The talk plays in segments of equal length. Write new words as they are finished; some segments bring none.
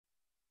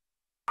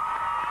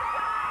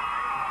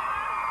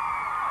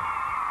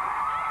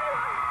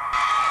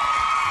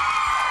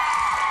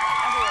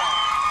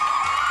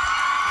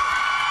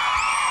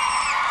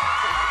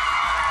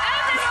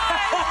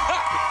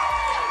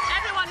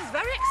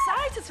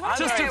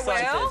to answer it,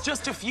 Will.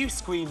 Just a few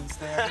screams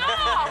there.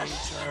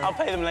 Gosh! I'll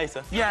pay them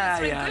later.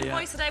 Yeah. Good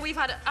voice today. We've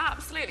had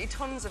absolutely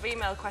tons of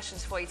email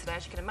questions for you today,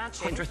 as you can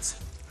imagine. Hundreds.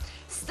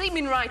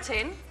 Steaming right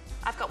in.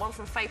 I've got one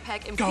from Faye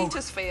Pegg in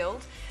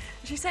Petersfield.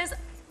 She says,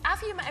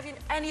 have you met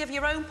any of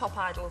your own pop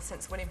idols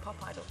since winning Pop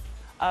Idol?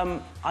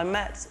 I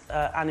met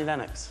Annie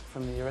Lennox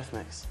from the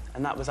Eurythmics,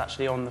 and that was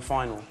actually on the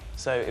final.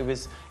 So it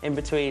was in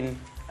between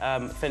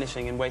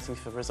finishing and waiting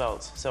for the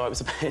results. So I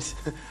was a bit,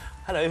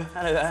 hello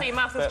there. So your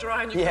mouth was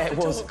dry and you yeah,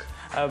 couldn't it was. talk.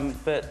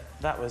 But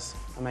that was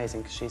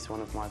amazing because she's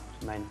one of my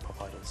main pop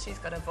idols. She's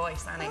got a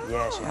voice, Annie.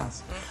 Yeah, she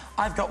has.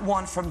 I've got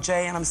one from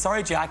Jay, and I'm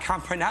sorry, Jay, I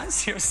can't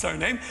pronounce your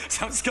surname,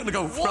 so I'm just going to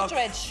go from...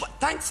 Wooldridge.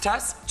 Thanks,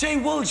 Tess. Jay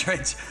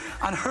Wooldridge.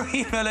 And her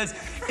email is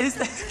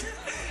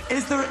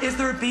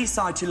there a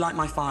B-side to Light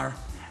My Fire?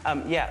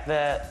 Yeah,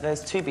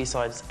 there's two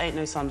B-sides. Ain't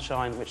No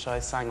Sunshine, which I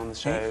sang on the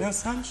show. Ain't No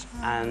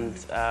Sunshine. And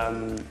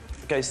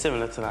it goes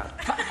similar to that.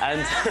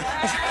 And...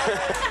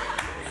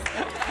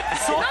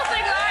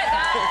 Nothing like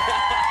that!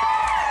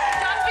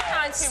 Don't be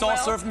kind to Will.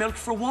 Saucer of milk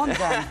for one,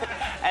 then.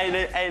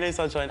 Ain't No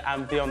Sunshine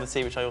and Beyond the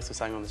Sea, which I also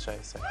sang on the show,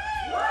 so...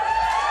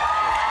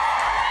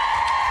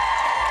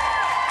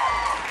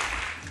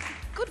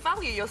 Good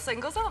value, your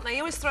singles, aren't they? You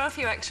always throw a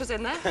few extras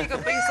in there. You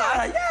got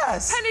B-side.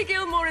 Yes. Penny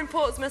Gilmore in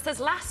Portsmouth says,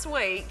 last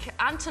week,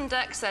 Ant and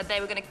Dec said they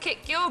were going to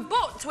kick your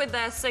butt with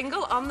their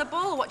single On the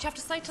Ball. What do you have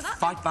to say to that?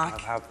 Fight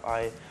back.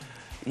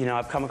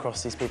 I've come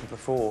across these people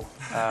before,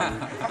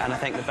 and I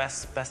think the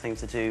best thing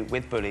to do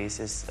with bullies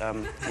is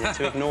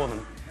to ignore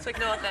them. To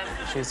ignore them.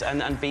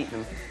 And beat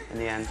them in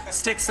the end.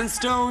 Sticks and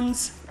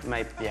stones.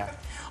 Maybe, yeah.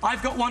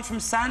 I've got one from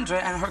Sandra,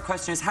 and her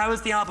question is, how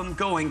is the album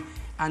going,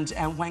 and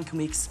when can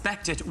we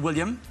expect it,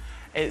 William?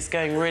 It's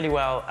going really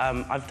well.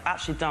 I've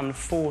actually done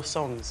 4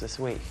 songs this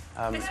week.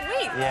 This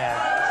week? Yeah.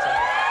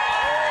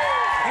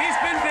 He's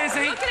been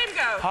busy. Look at him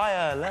go.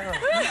 Higher level.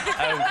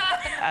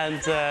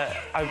 And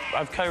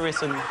I've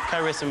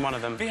co-written one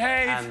of them.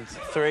 Behave. And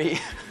 3.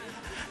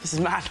 This is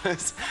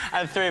madness.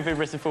 And 3 have been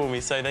written for me,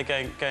 so they're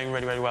going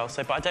really, really well.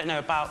 So, but I don't know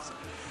about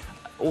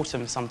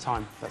autumn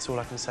sometime. That's all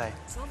I can say.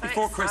 It's all very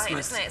Before exciting,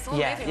 Christmas. isn't it? It's all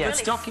Yeah, moving yeah. really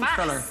Stocking fast.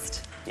 filler.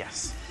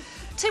 Yes.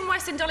 Tim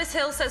West in Dollis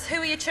Hill says, who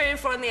are you cheering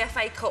for in the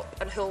FA Cup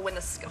and who'll win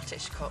the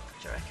Scottish Cup,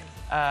 do you reckon?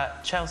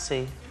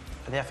 Chelsea,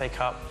 the FA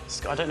Cup.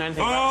 I don't know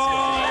anything about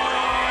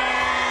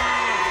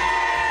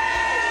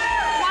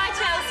Why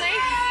Chelsea?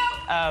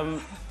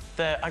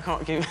 I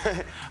can't give...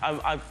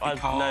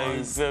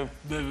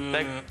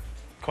 they're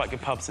quite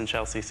good pubs in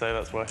Chelsea, so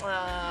that's why.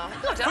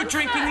 For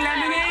drinking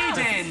lemonade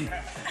in.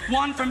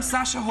 One from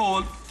Sasha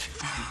Hall.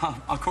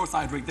 Of course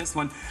I'd read this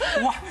one.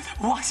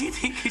 What do you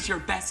think is your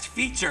best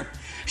feature?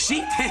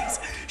 She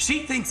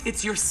thinks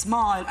it's your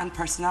smile and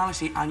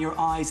personality and your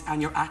eyes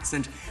and your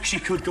accent. She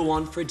could go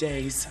on for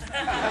days.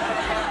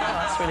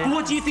 That's really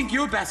What do you think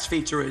your best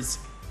feature is?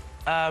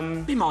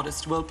 Be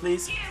modest, Will,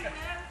 please.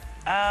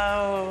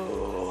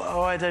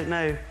 Oh, I don't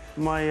know.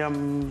 My,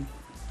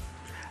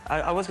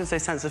 I was going to say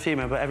sense of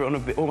humour, but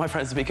all my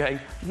friends would be going,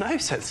 no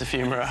sense of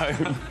humour at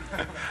home.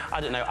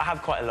 I don't know. I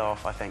have quite a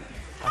laugh, I think.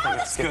 I think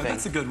That's good.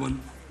 That's a good one.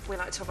 We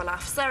like to have a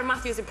laugh. Sarah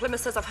Matthews in Plymouth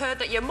says, I've heard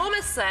that your mum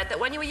has said that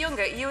when you were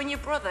younger, you and your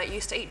brother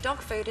used to eat dog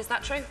food. Is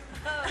that true?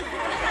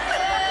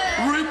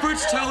 Rupert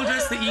told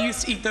us that you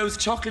used to eat those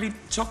chocolate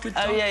dog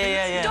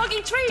yeah.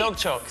 Doggy treats. Dog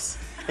chocks.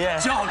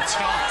 Yeah. Dog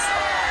chocks.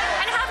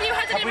 And have you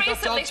had any we got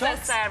recently, dog says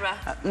chocks? Sarah?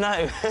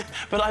 No,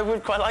 but I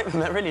would quite like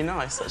them. They're really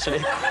nice, actually.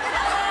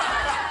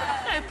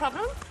 No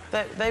problem.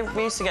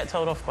 We used to get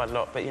told off quite a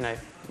lot, but,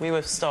 we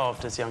were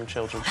starved as young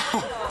children.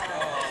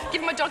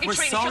 Give him a doggy We're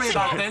treat. sorry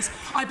about this.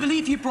 I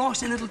believe you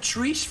brought a little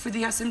treat for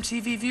the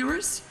SMTV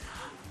viewers.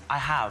 I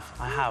have.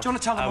 Do you want to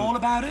tell them all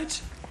about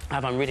it?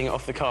 I'm reading it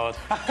off the card.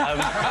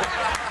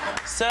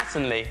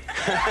 Certainly.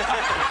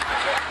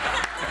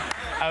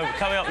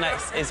 Coming up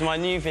next is my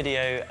new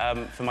video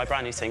for my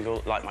brand new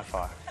single, Light My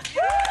Fire.